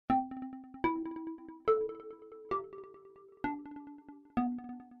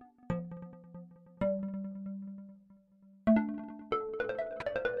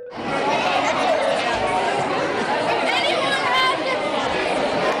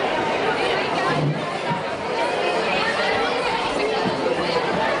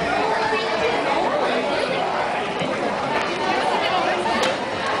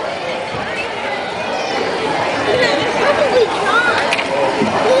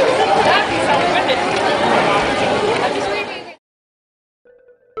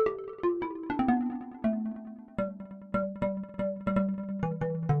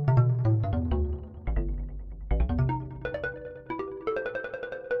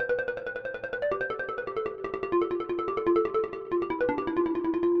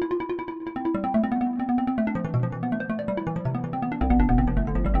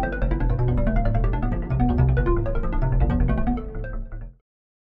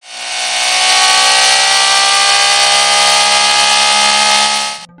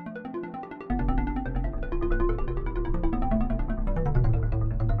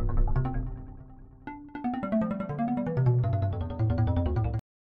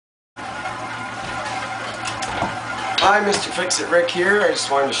Hi, Mrfixitrick here. I just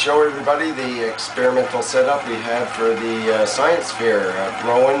wanted to show everybody the experimental setup we had for the science fair.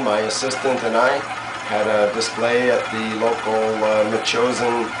 Rowan, my assistant, and I had a display at the local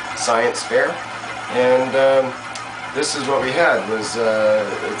Chosen science fair, and this is what we had.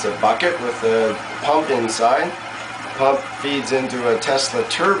 It's a bucket with a pump inside. The pump feeds into a Tesla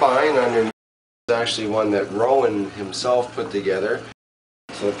turbine underneath. It's actually one that Rowan himself put together.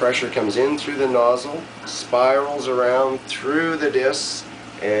 So the pressure comes in through the nozzle, spirals around through the disc,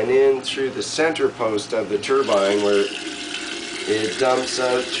 and in through the center post of the turbine, where it dumps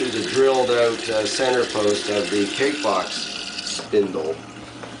out through the drilled out center post of the cake box spindle.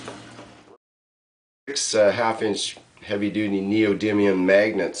 6 half-inch heavy-duty neodymium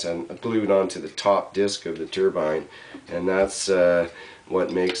magnets and glued onto the top disc of the turbine, and that's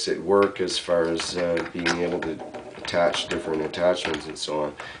what makes it work as far as being able to attach different attachments and so on.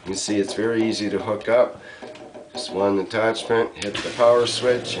 You can see it's very easy to hook up. Just one attachment, hit the power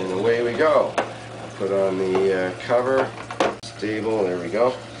switch, and away we go. Put on the cover, stable, there we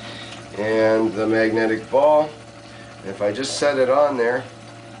go, and the magnetic ball. If I just set it on there,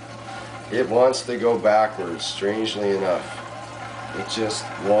 it wants to go backwards, strangely enough. It just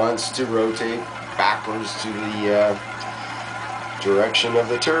wants to rotate backwards to the direction of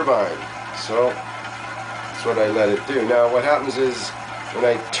the turbine. So that's what I let it do. Now what happens is when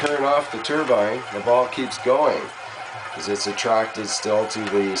I turn off the turbine, the ball keeps going because it's attracted still to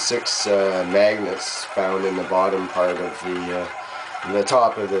the 6 magnets found in the bottom part of the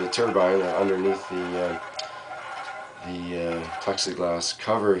top of the turbine, underneath the plexiglass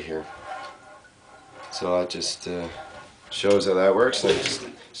cover here. So that just shows how that works. And I just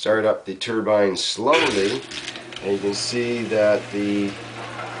start up the turbine slowly, and you can see that the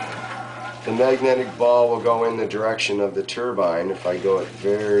magnetic ball will go in the direction of the turbine if I go it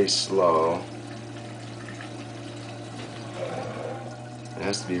very slow. It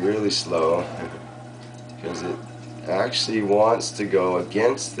has to be really slow because it actually wants to go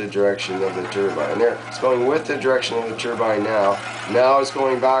against the direction of the turbine. There, it's going with the direction of the turbine now. Now it's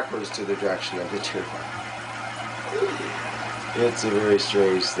going backwards to the direction of the turbine. It's a very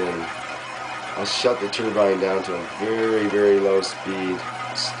strange thing. I'll shut the turbine down to a very, very low speed.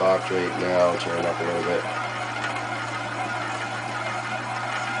 Stopped right now, turn it up a little bit.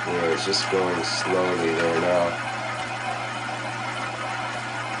 Yeah, it's just going slowly there now.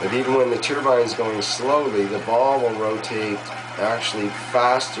 But even when the turbine is going slowly, the ball will rotate actually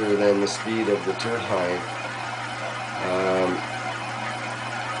faster than the speed of the turbine,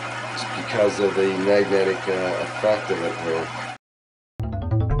 just because of the magnetic effect of it there.